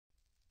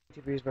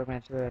YouTubers, welcome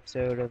back to another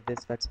episode of this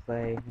Let's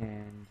Play,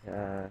 and,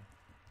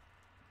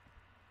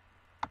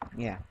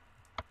 yeah,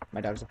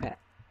 my dog's a pet.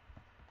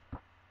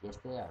 Yes,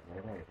 they are.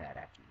 They're very bad,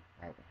 actually.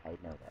 I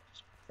know that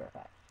for a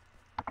fact.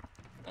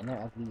 And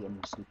they're ugly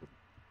and stupid.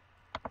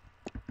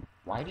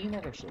 Why do you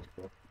never shift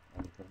cook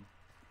anything?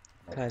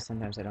 Because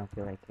sometimes I don't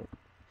feel like it.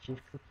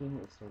 Shift cooking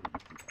is so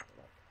easy.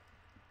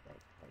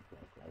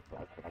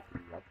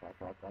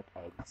 Like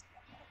eggs.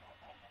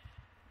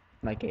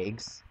 Like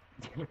eggs.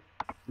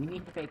 We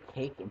need to make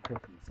cake and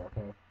cookies,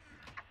 okay?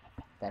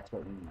 That's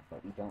what we need,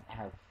 but we don't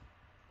have...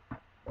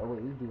 Oh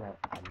wait, we do have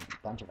a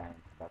bunch of iron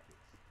buckets.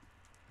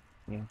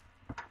 Yeah.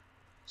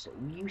 So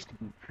we used to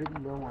be pretty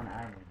low on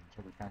iron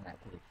until we found that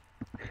cave.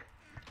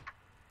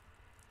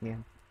 Yeah.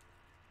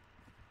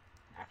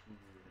 Actually,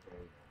 we were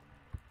very low on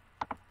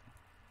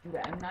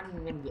iron. Dude, I'm not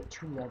even gonna get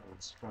 2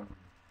 levels from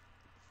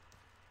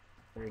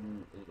 38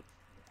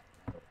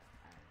 iron.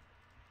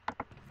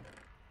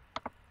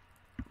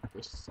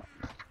 This sucks.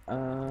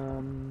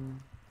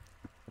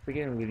 If we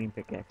get a looting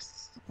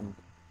pickaxe,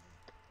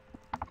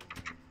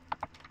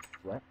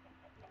 What?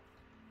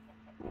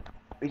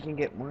 we can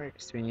get more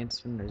experience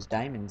from those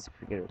diamonds if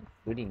we get a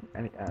looting,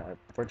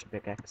 fortune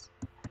pickaxe.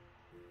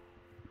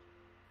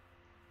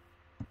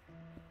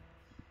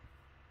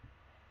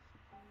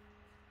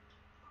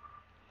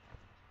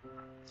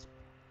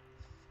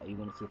 Are you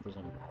gonna see if there's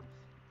any mobs?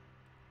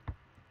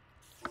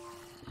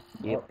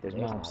 Yep, Oh, there's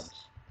mobs.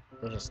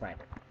 There's a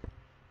sniper.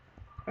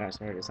 I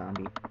also heard a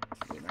zombie.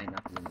 It might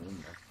not be in the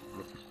game though.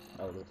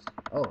 Oh, this.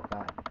 Oh,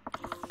 God.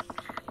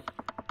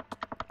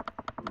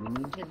 We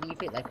need to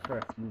leave it like for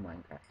a few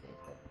Minecraft days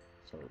though.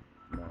 So,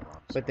 no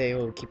mobs. But they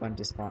will keep on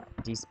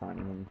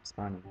despawning and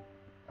spawning.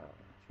 Oh,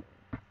 that's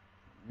right.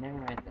 Never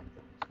mind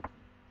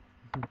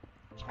then.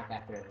 Check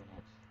after every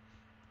night.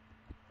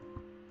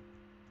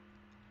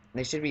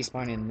 They should be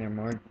spawning there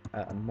more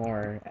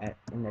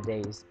in the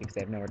days because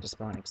they have nowhere to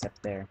spawn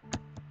except there.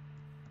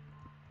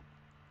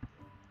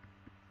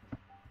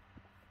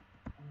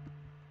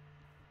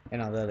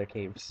 And all the other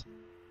caves.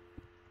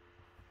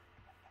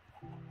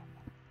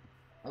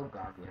 Oh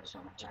God, we have so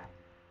much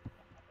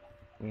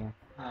iron.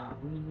 Yeah.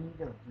 We need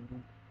a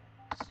looting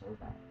so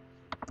bad.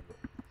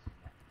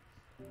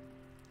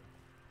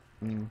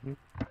 Mm-hmm.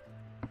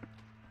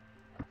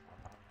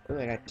 Oh,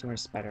 I got 2 more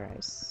spider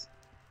eyes.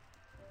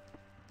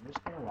 I'm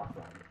just gonna walk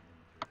around.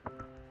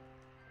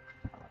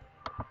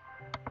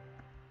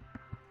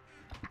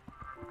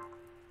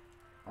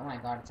 Oh my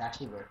God, it's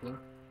actually working.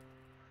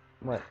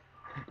 What?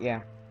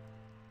 Yeah.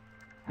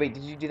 Wait,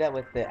 did you do that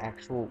with the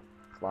actual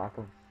block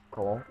of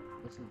coal?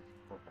 This is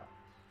cool blocks.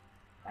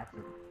 That's a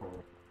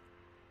cool.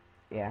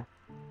 Yeah.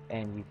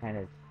 And you kind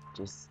of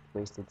just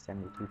wasted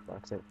 72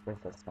 blocks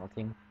worth of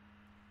smelting.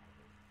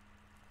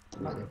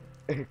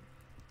 Okay.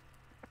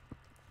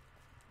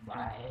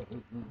 Why?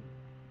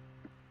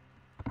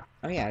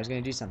 Oh yeah, I was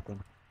gonna do something.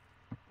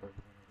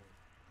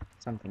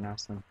 Something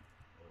awesome.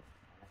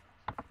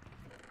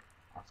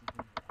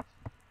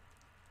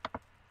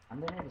 I'm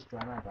gonna destroy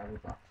my battery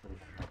blocks so we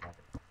have no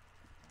battery.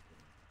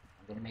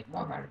 I'm gonna make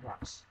more battery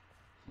blocks.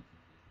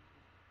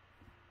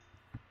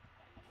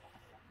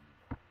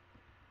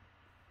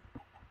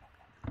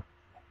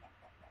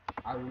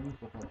 I'll remove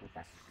the battery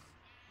blocks.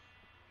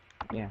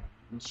 Yeah.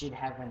 We should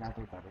have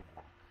another battery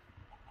block.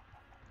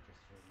 Just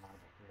for my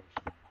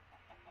decoration.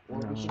 Or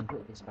No. we should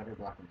put this battery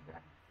block in the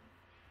ground.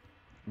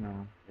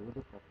 No. It would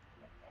look better.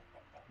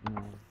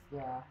 No.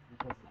 Yeah,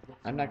 because it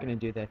looks I'm not gonna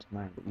do that to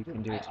mine, but you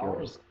can do it to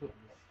yours.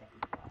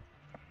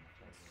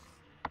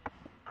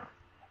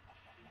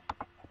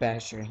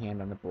 Bash your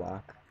hand on the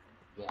block.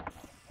 Yeah.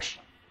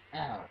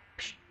 Ow.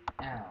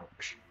 Ow.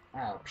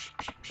 Ow.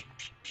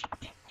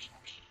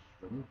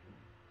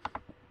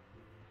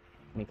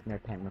 Making their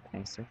pen look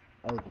nicer.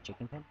 Oh, the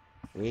chicken pen?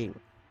 Hey.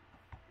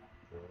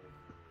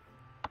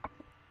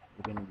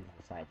 We're gonna use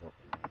the sides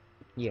open, right?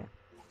 Yeah.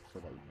 So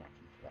that you can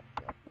actually select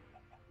it.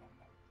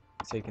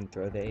 So you can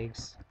throw the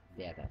eggs.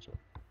 Yeah, that's it.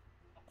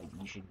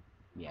 You should,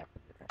 yeah,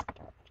 put the crap on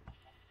top too.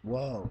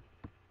 Whoa!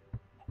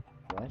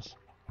 What?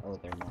 Oh,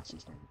 they're mossy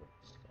stone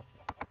bricks.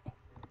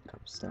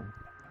 Cobblestone.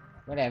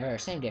 Whatever,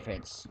 same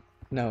difference.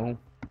 No.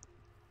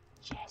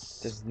 Yes!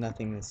 There's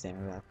nothing the same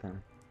about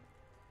them.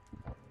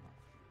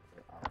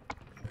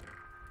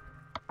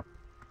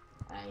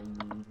 I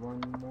need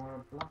one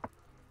more block.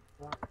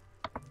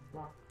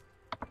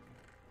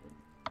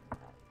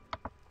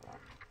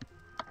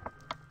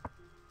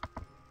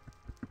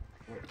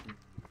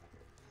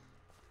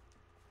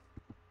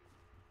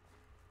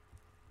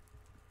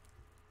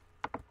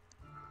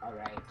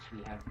 Alright,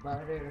 we have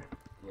butter,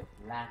 we have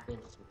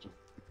lapis, which is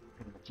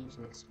pretty much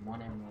useless.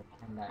 1 emerald,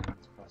 10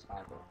 diamonds, plus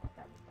 5 gold.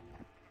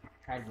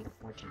 Try to get a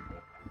fortune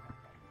pick.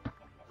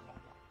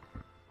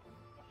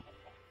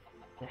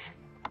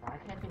 Why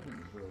can't it be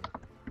easier?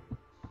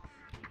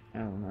 I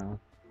don't know.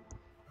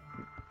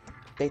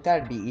 They thought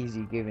it'd be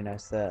easy giving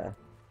us,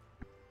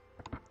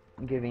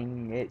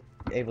 giving it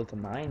able to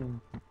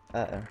mine,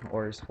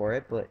 ores for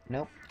it, but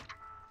nope.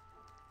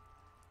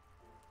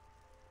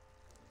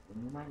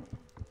 When you mine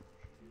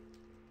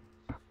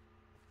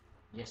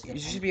Just You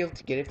depends. should be able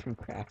to get it from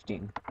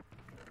crafting.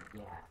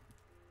 Yeah.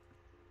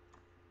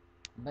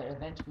 But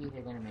eventually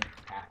they're gonna make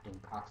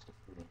crafting cost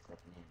experience like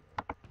an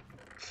anvil.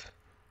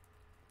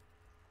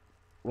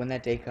 When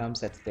that day comes,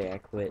 that's the day I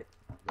quit.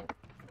 Yep.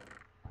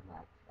 I'm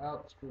like,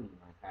 oh, screw you,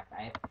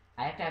 Minecraft.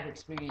 I have to have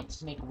experience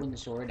to make a wind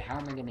sword. How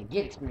am I gonna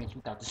get experience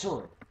without the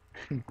sword?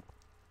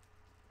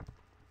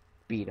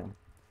 Beat them.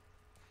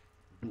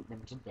 Beat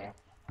them to death.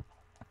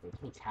 It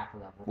takes half a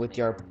level to With make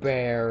your a wind sword.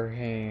 bare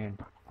hand.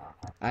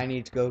 I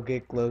need to go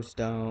get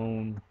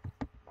glowstone.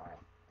 Why?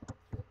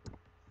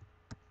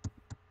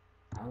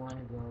 I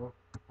wanna go.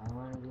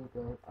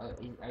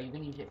 Are you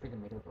gonna use it for the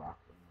middle block?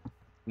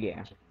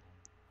 Yeah. Chicken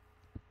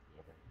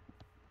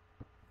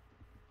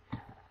head? Yeah,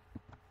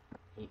 but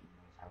Peyton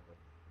knows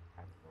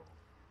how to roll.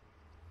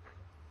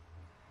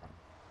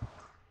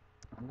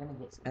 I'm gonna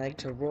get some. I like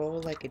to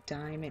roll like a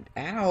diamond.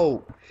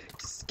 Ow!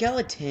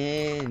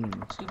 Skeleton!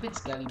 Stupid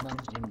Skelly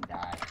Buns didn't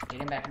die.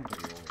 Get him back into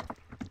the real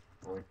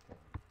world.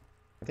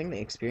 I think the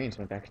experience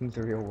went back into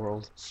the real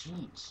world.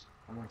 Jeez.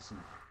 I wanna see.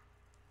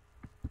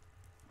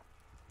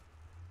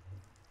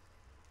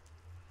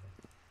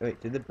 Wait,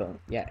 did the bone?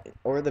 Yeah,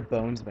 or the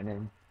bones went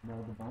in. No,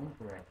 the bones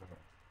were right there.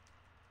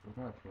 There's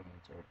no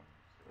experience or bones.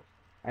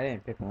 I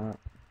didn't pick them up.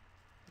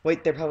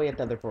 Wait, they're probably at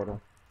the other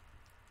portal.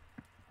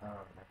 Oh,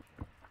 that's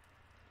true.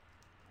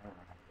 I don't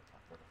know how to get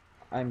that portal.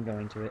 I'm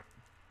going to it.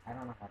 I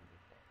don't know how to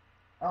get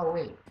there. Oh,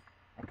 wait.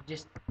 I could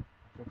just...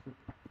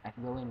 I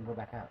can go in and go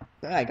back out.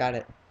 Ah, I got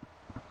it.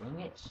 Dang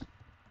it.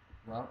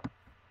 Well...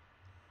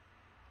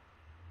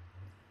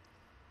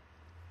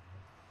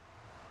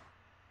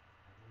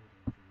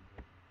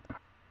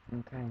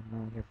 Okay,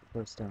 I'm here for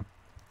glowstone.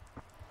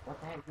 What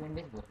the heck? You're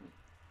invisible to me.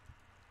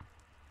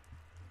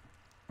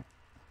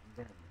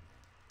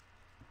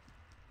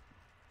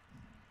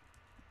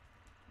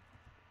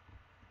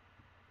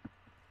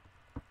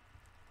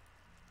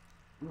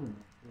 I'm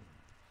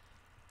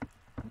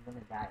I'm gonna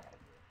die out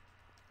here.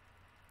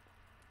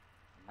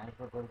 I might as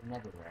well go to the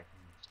nether where I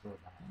can still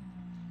die.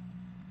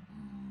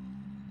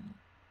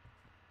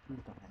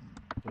 Please don't have me.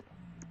 Take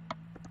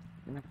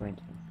I'm not going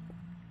to.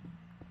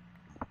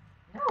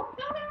 No,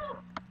 no, no, no!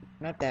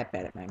 Not that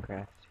bad at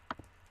Minecraft.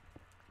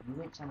 You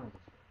went somewhere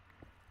this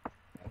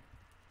way.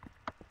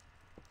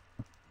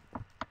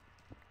 Right?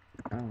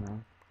 I don't know.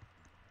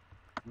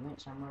 You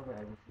went somewhere where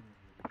everything was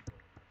really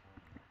short.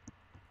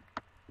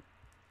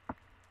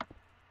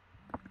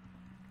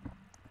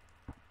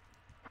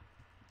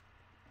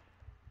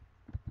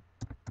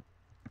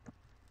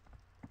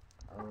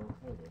 Oh,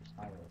 hey, there's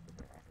fire over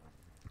there. I don't want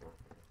to go over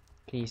there.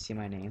 Can you see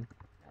my name?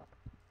 No,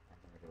 I've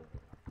never go over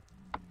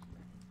there.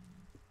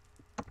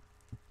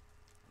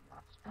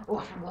 I'm lost. Oh,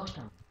 I found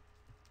glowstone!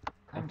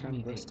 I Come to found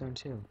me, Peyton. glowstone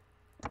too.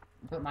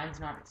 But mine's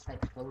not, it's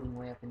like floating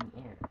way up in the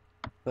air.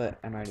 But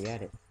I'm already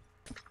at it.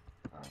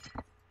 Oh.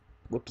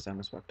 Whoops, I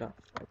almost walked off.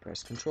 I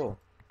pressed control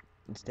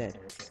instead.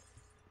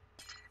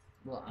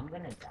 Well, I'm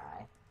gonna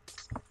die.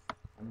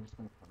 I'm just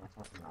gonna put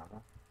myself in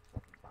lava so I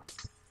can spawn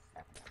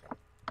back in that bed.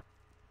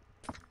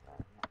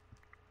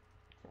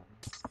 So,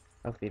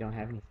 Hopefully you don't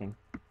have anything.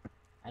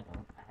 I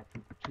don't. I have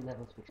two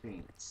levels of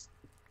experience.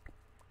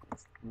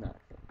 It's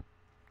nothing.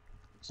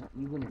 It's not,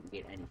 you wouldn't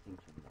get anything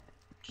from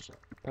that. So,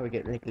 Probably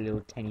get like a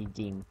little tiny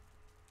ding.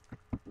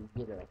 you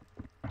get like...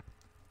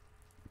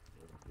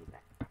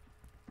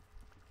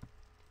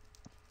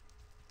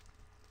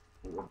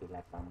 It would be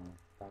like bum,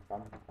 bum,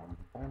 bum, bum,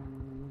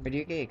 bum. But do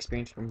you get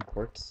experience from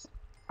quartz?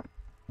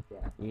 Yeah.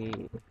 Yeah.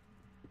 You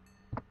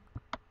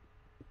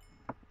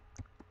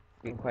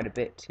get quite a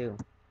bit too.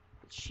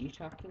 Is she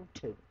talking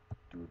to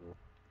Doodle?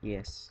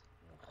 Yes.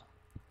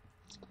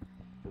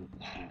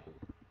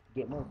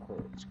 Get more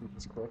quartz,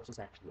 because quartz is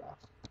actually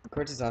awesome.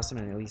 Quartz is awesome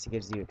and at least it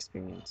gives you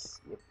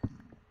experience. Yep.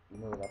 You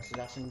know what else is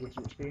awesome and gives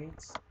you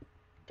experience?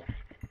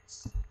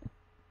 Diamonds.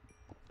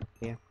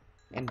 Yeah.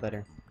 And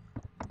butter.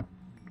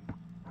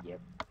 Yep.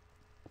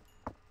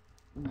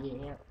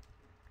 Yeah.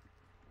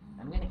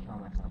 I'm gonna kill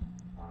myself.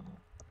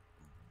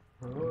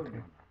 Okay.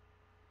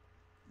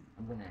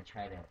 I'm gonna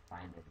try to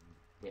find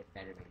a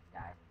better way to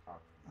die than falling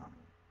in lava.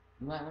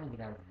 You might want to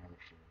get out of the nether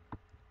shield.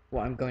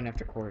 Well, I'm going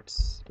after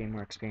quartz. Gain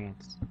more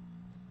experience.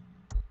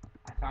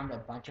 I found a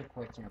bunch of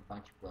quartz and a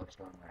bunch of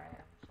glowstone where I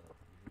am, so you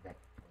should like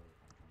totally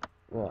come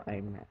to me. Well,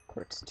 I'm at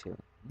quartz too.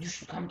 You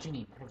should come to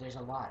me because there's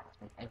a lot,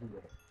 like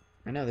everywhere.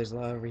 I know, there's a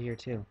lot over here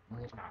too. No,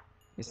 there's not.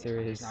 Yes, there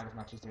There's is. not as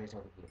much as there is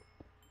over here.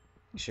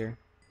 You sure?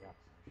 Yes,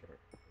 I'm sure.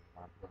 There's a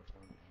lot of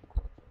glowstone and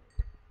quartz over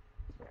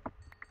here. I swear.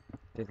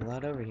 There's a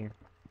lot over here.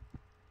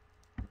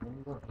 I'm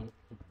gonna go hit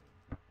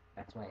Pigman.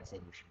 That's why I said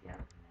you should be out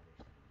of the nether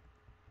soon.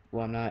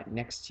 Well, I'm not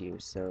next to you,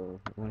 so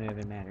it won't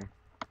even matter.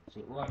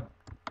 See, what?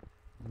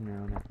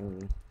 No, not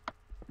really.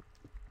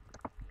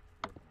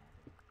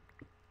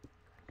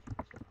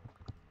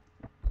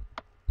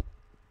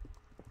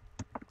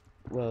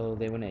 Well,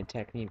 they wouldn't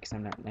attack me because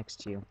I'm not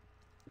next to you.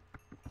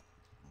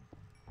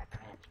 I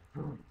plant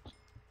food.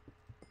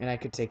 And I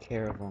could take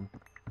care of them.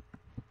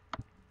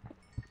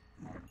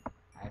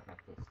 I have my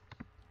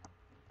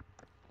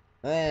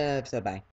fist. So bye.